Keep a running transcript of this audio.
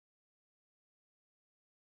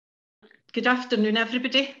Good afternoon,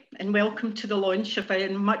 everybody, and welcome to the launch of our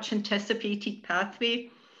much anticipated pathway.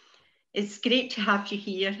 It's great to have you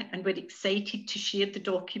here, and we're excited to share the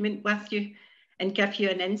document with you and give you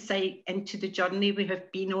an insight into the journey we have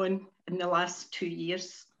been on in the last 2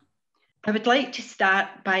 years. I would like to start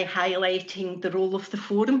by highlighting the role of the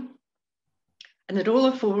forum. And the role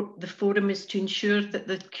of the forum is to ensure that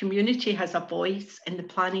the community has a voice in the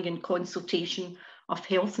planning and consultation of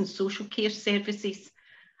health and social care services,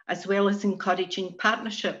 as well as encouraging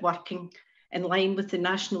partnership working in line with the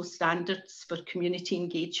national standards for community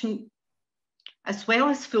engagement. As well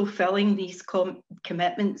as fulfilling these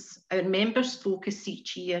commitments, our members focus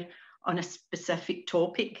each year on a specific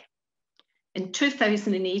topic. In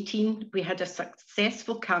 2018, we had a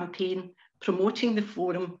successful campaign promoting the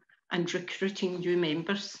forum and recruiting new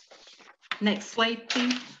members. Next slide,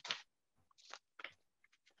 please.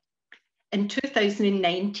 In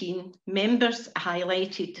 2019, members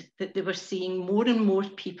highlighted that they were seeing more and more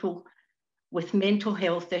people with mental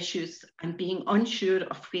health issues and being unsure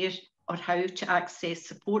of where or how to access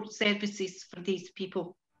support services for these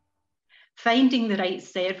people. Finding the right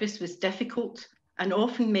service was difficult and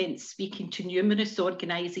often meant speaking to numerous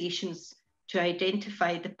organisations to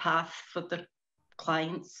identify the path for their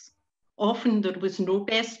clients. Often there was no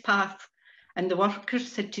best path, and the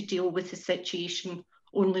workers had to deal with the situation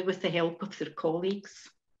only with the help of their colleagues.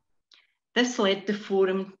 This led the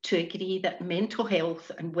forum to agree that mental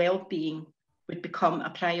health and well-being would become a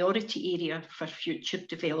priority area for future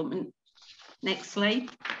development. Next slide.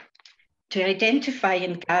 To identify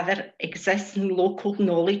and gather existing local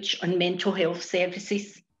knowledge on mental health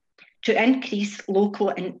services, to increase local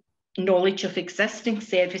and knowledge of existing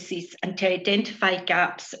services, and to identify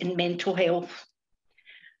gaps in mental health.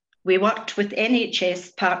 We worked with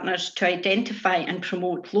NHS partners to identify and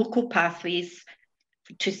promote local pathways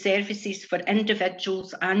to services for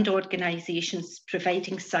individuals and organisations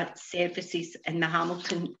providing such services in the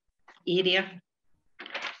Hamilton area.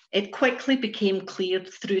 It quickly became clear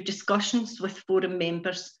through discussions with forum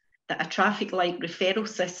members that a traffic light referral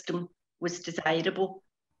system was desirable,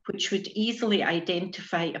 which would easily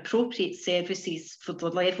identify appropriate services for the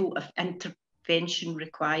level of intervention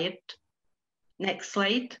required. Next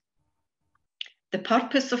slide. The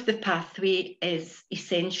purpose of the pathway is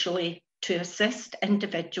essentially to assist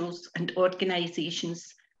individuals and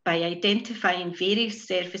organisations by identifying various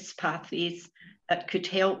service pathways that could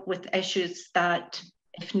help with issues that,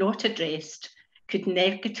 if not addressed, could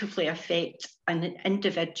negatively affect an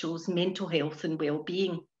individual's mental health and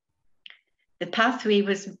well-being. The pathway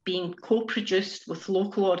was being co-produced with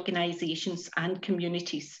local organisations and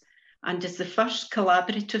communities, and is the first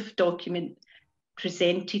collaborative document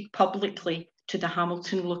presented publicly to the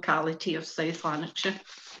Hamilton locality of South Lanarkshire.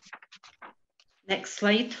 Next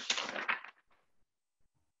slide.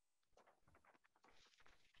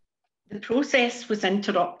 The process was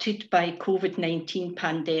interrupted by COVID-19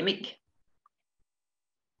 pandemic.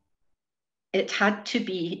 It had to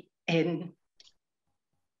be, and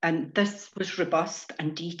this was robust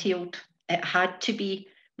and detailed. It had to be,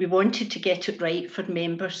 we wanted to get it right for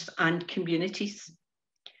members and communities.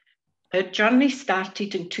 Our journey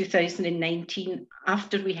started in 2019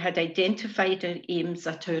 after we had identified our aims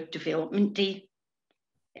at our development day.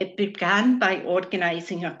 It began by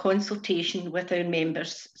organising a consultation with our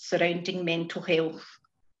members surrounding mental health.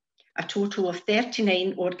 A total of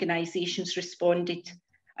 39 organisations responded,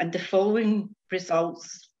 and the following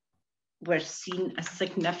results were seen as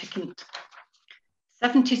significant.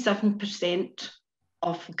 77%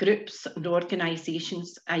 of groups and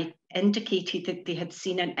organisations indicated that they had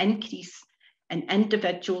seen an increase in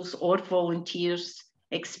individuals or volunteers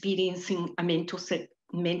experiencing a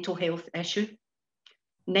mental health issue.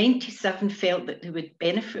 97 felt that they would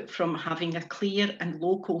benefit from having a clear and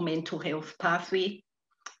local mental health pathway,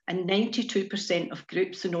 and 92% of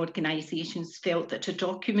groups and organisations felt that a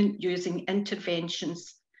document using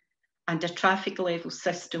interventions and a traffic level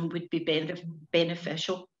system would be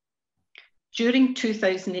beneficial. During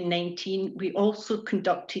 2019, we also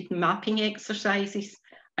conducted mapping exercises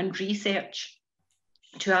and research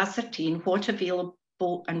to ascertain what available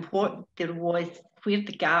and what there was, where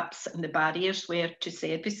the gaps and the barriers were to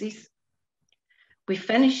services. We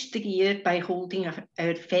finished the year by holding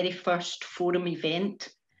our very first forum event,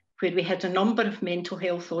 where we had a number of mental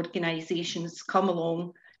health organisations come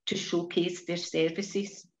along to showcase their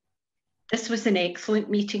services. This was an excellent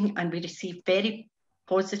meeting, and we received very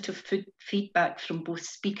positive feedback from both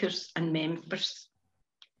speakers and members.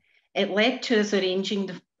 It led to us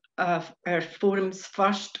arranging our forum's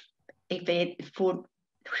first event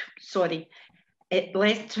it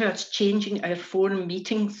led to us changing our forum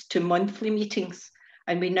meetings to monthly meetings,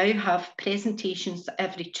 and we now have presentations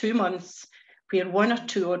every 2 months where 1 or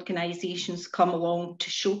 2 organisations come along to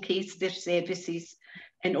showcase their services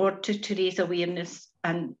in order to raise awareness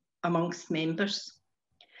amongst members.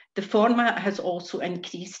 The format has also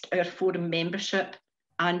increased our forum membership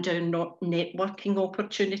and our networking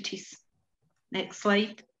opportunities. Next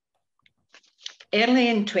slide. Early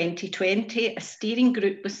in 2020, a steering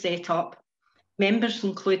group was set up. Members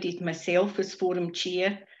included myself as forum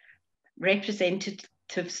chair,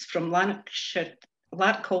 representatives from Lanarkshire,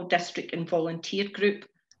 Larkhall District and Volunteer Group,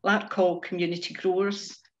 Larkhall Community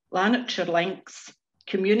Growers, Lanarkshire Links,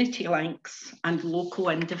 Community Links, and local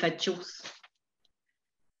individuals.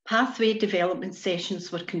 Pathway development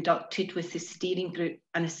sessions were conducted with the steering group,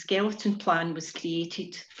 and a skeleton plan was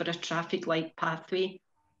created for a traffic light pathway.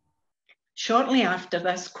 Shortly after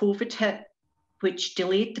this, COVID hit, which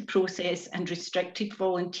delayed the process and restricted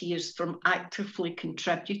volunteers from actively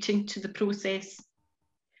contributing to the process.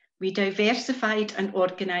 We diversified and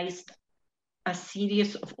organised a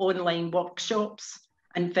series of online workshops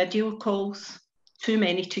and video calls, too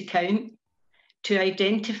many to count, to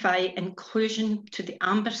identify inclusion to the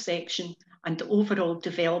amber section and the overall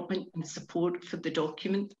development and support for the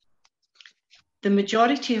document. The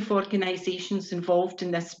majority of organisations involved in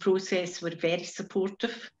this process were very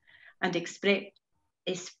supportive and expressed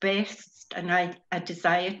a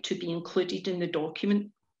desire to be included in the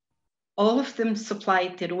document. All of them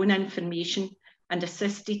supplied their own information and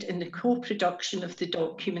assisted in the co-production of the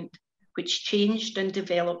document, which changed and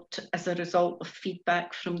developed as a result of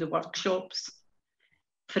feedback from the workshops.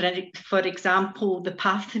 For example, the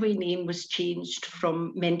pathway name was changed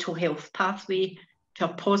from Mental Health Pathway to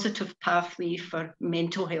a positive pathway for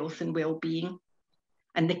mental health and well-being,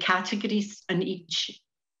 and the categories in each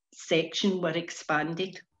section were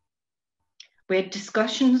expanded. We had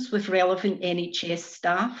discussions with relevant NHS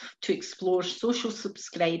staff to explore social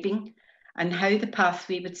subscribing and how the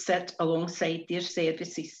pathway would sit alongside their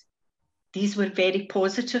services. These were very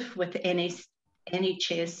positive, with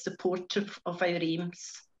NHS supportive of our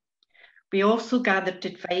aims. We also gathered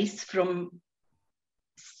advice from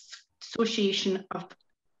Association of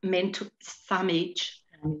SAMH,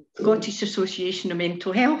 Scottish Association of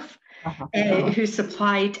Mental Health, who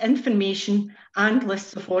supplied information and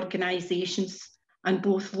lists of organisations and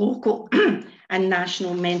both local and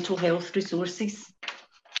national mental health resources.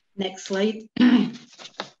 Next slide.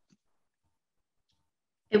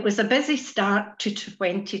 It was a busy start to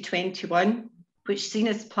 2021, which seen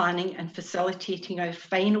us planning and facilitating our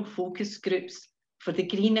final focus groups for the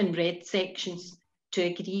green and red sections to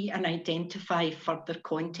agree and identify further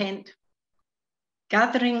content.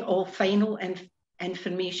 Gathering all final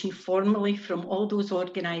information formally from all those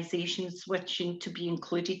organisations wishing to be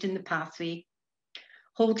included in the pathway,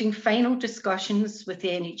 holding final discussions with the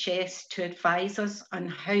NHS to advise us on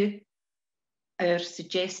how our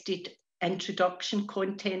suggested introduction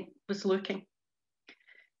content was looking,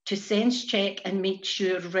 to sense check and make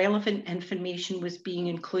sure relevant information was being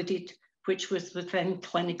included, which was within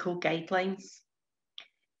clinical guidelines.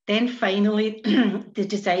 Then finally, the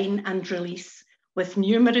design and release with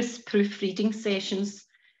numerous proofreading sessions,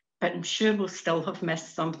 but I'm sure we'll still have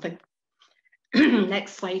missed something.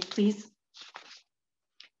 Next slide, please.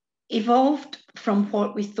 Evolved from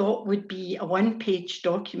what we thought would be a one-page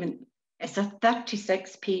document, it's a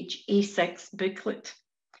 36-page A6 booklet.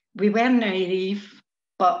 We were naive,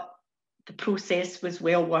 but the process was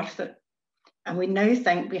well worth it. And we now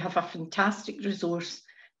think we have a fantastic resource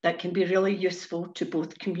that can be really useful to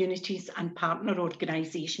both communities and partner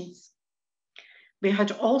organisations. We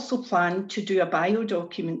had also planned to do a bio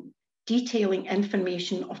document detailing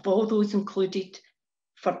information of all those included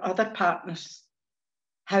for other partners.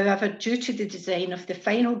 However, due to the design of the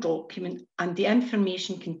final document and the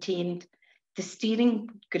information contained, the steering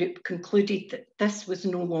group concluded that this was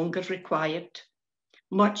no longer required,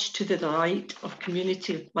 much to the delight of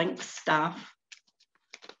Community Links staff.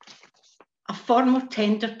 A formal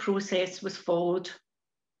tender process was followed,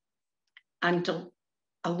 and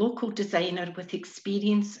a local designer with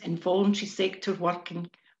experience in voluntary sector working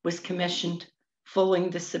was commissioned following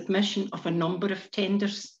the submission of a number of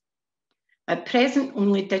tenders. At present,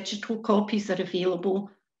 only digital copies are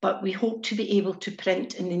available, but we hope to be able to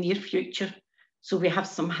print in the near future, so we have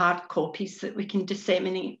some hard copies that we can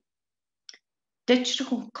disseminate.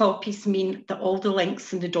 Digital copies mean that all the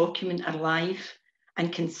links in the document are live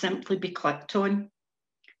and can simply be clicked on.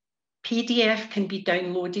 PDF can be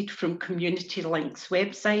downloaded from Community Links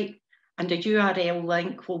website, and a URL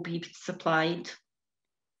link will be supplied.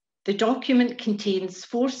 The document contains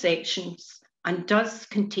 4 sections and does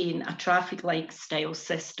contain a traffic light style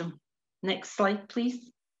system. Next slide, please.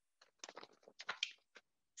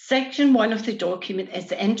 Section 1 of the document is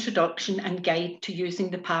the introduction and guide to using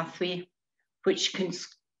the pathway, which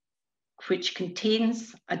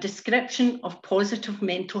contains a description of positive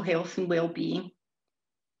mental health and wellbeing,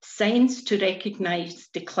 signs to recognise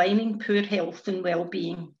declining poor health and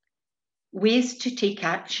wellbeing, ways to take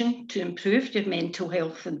action to improve your mental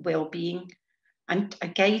health and wellbeing, and a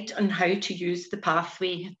guide on how to use the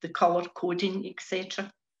pathway, the colour coding,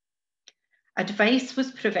 etc. Advice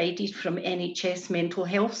was provided from NHS mental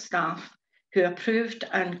health staff who approved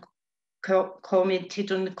and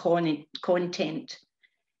commented on the content.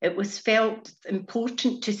 It was felt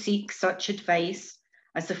important to seek such advice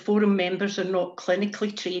as the forum members are not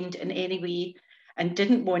clinically trained in any way and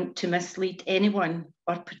didn't want to mislead anyone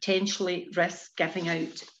or potentially risk giving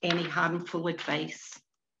out any harmful advice.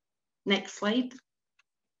 Next slide.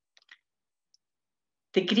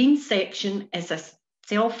 The green section is a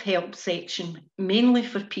self-help section, mainly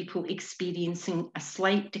for people experiencing a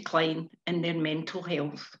slight decline in their mental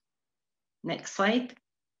health. Next slide.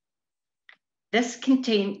 This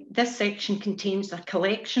section contains a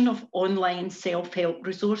collection of online self-help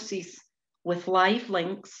resources with live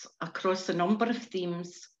links across a number of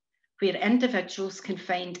themes where individuals can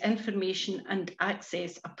find information and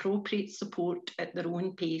access appropriate support at their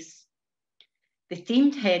own pace. The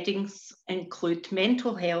themed headings include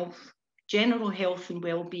mental health, general health and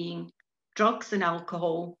wellbeing, drugs and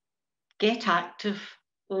alcohol, get active,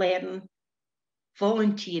 learn,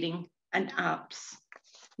 volunteering, and apps.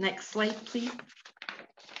 Next slide, please.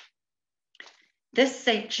 This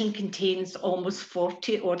section contains almost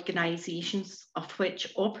 40 organisations, of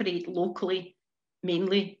which operate locally,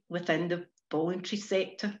 mainly within the voluntary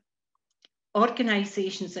sector.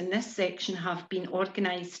 Organisations in this section have been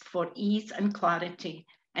organised for ease and clarity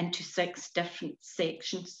into 6 different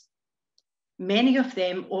sections. Many of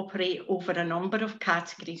them operate over a number of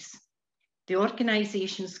categories. The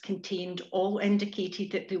organisations contained all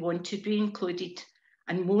indicated that they wanted to be included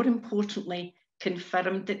and, more importantly,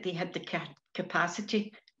 confirmed that they had the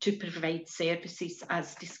capacity to provide services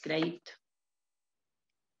as described.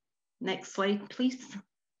 Next slide, please.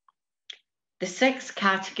 The 6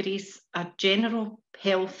 categories are general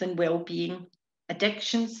health and wellbeing,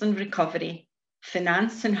 addictions and recovery,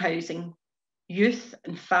 finance and housing, youth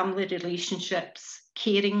and family relationships,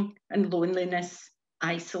 caring and loneliness,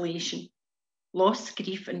 isolation, loss,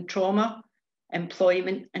 grief and trauma,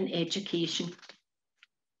 employment and education.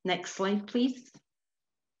 Next slide, please.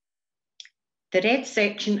 The red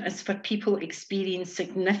section is for people experiencing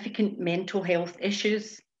significant mental health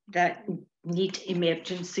issues that need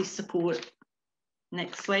emergency support.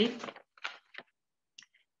 Next slide.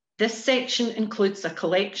 This section includes a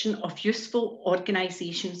collection of useful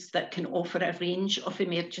organisations that can offer a range of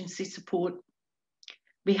emergency support.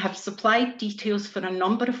 We have supplied details for a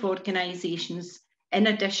number of organisations in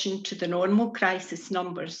addition to the normal crisis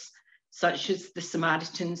numbers, such as the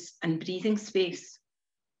Samaritans and Breathing Space.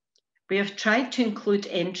 We have tried to include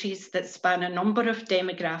entries that span a number of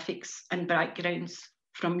demographics and backgrounds,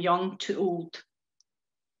 from young to old.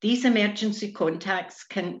 These emergency contacts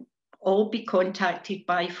can all be contacted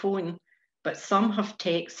by phone, but some have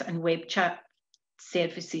text and web chat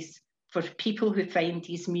services for people who find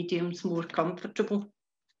these mediums more comfortable.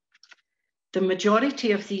 The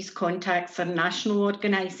majority of these contacts are national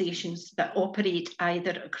organisations that operate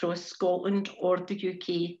either across Scotland or the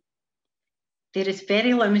UK. There is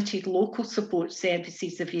very limited local support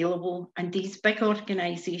services available, and these big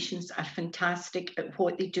organisations are fantastic at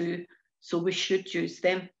what they do, so we should use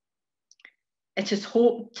them. It is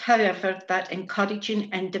hoped, however, that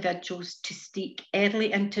encouraging individuals to seek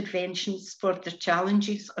early interventions for their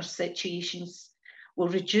challenges or situations will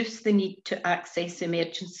reduce the need to access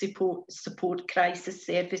emergency support crisis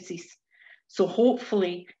services. So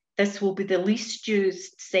hopefully this will be the least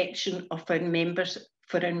used section of our members,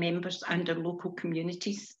 for our members and our local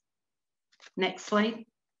communities. Next slide.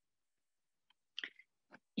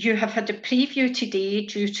 You have had a preview today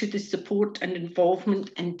due to the support and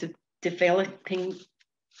involvement in developing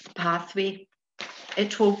pathway.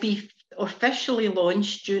 It will be officially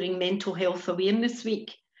launched during Mental Health Awareness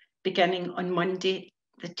Week, beginning on Monday,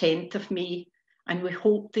 the 10th of May, and we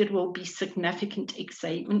hope there will be significant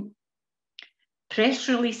excitement. Press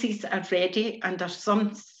releases are ready and are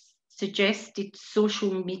some suggested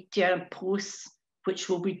social media posts which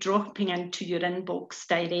will be dropping into your inbox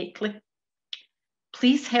directly.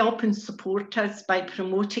 Please help and support us by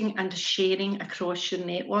promoting and sharing across your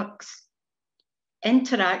networks.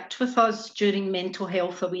 Interact with us during Mental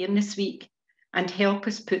Health Awareness Week and help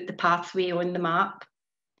us put the pathway on the map.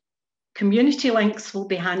 Community Links will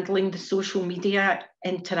be handling the social media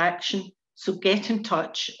interaction, so get in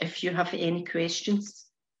touch if you have any questions.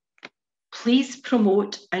 Please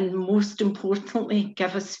promote and, most importantly,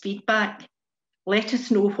 give us feedback. Let us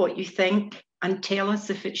know what you think and tell us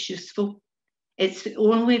if it's useful. It's the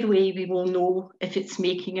only way we will know if it's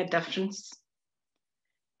making a difference.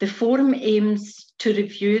 The forum aims to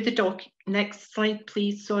review the next slide,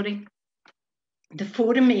 please, sorry. The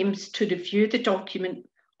forum aims to review the document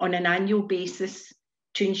on an annual basis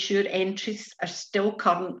to ensure entries are still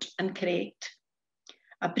current and correct.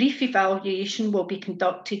 A brief evaluation will be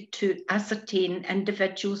conducted to ascertain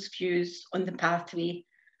individuals' views on the pathway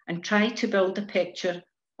and try to build a picture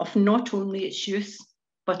of not only its use,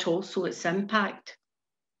 but also its impact.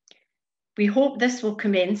 We hope this will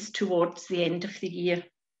commence towards the end of the year.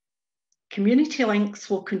 Community Links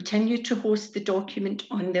will continue to host the document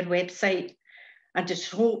on their website, and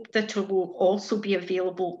it's hoped that it will also be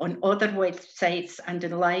available on other websites and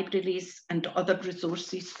in libraries and other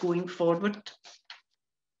resources going forward.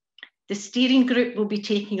 The steering group will be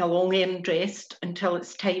taking a long-earned rest until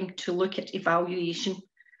it's time to look at evaluation.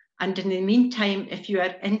 And in the meantime, if you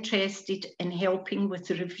are interested in helping with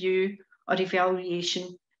the review or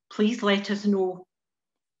evaluation, please let us know.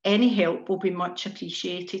 Any help will be much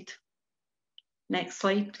appreciated. Next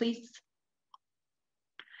slide, please.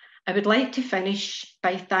 I would like to finish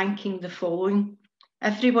by thanking the following.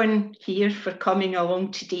 Everyone here for coming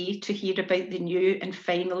along today to hear about the new and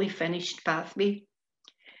finally finished pathway.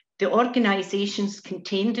 The organisations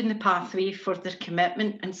contained in the pathway for their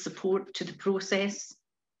commitment and support to the process.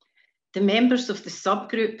 The members of the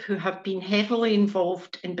subgroup who have been heavily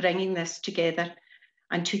involved in bringing this together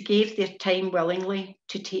and who gave their time willingly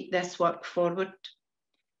to take this work forward.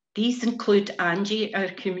 These include Angie, our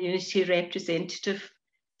community representative,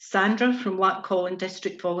 Sandra from Larkhall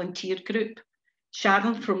District Volunteer Group,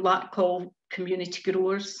 Sharon from Larkhall Community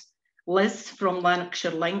Growers, Liz from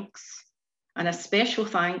Lanarkshire Links, and a special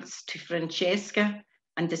thanks to Francesca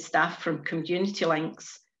and the staff from Community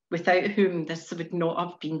Links, without whom this would not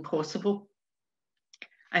have been possible.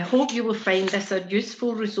 I hope you will find this a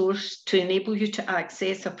useful resource to enable you to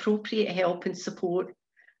access appropriate help and support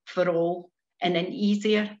for all in an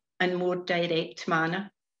easier and more direct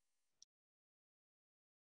manner.